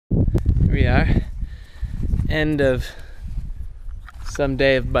we are. End of some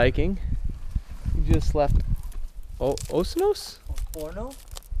day of biking. We just left Osnos?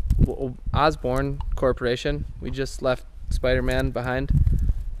 Osborne Corporation. We just left Spider-Man behind.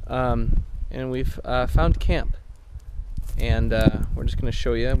 And we've found camp. And we're just gonna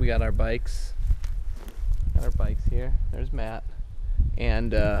show you. We got our bikes. Got our bikes here. There's Matt.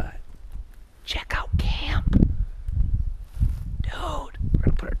 And check out camp. Dude, we're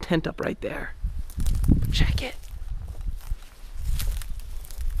gonna put our tent up right there. Check it.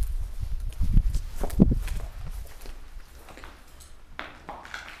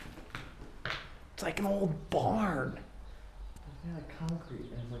 It's like an old barn. It's like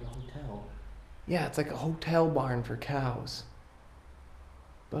concrete and it's like a hotel. Yeah, it's like a hotel barn for cows.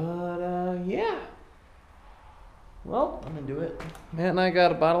 But yeah. Well, I'm into it. Matt and I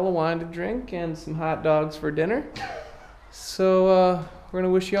got a bottle of wine to drink and some hot dogs for dinner. So we're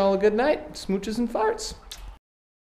gonna wish you all a good night. Smooches and farts.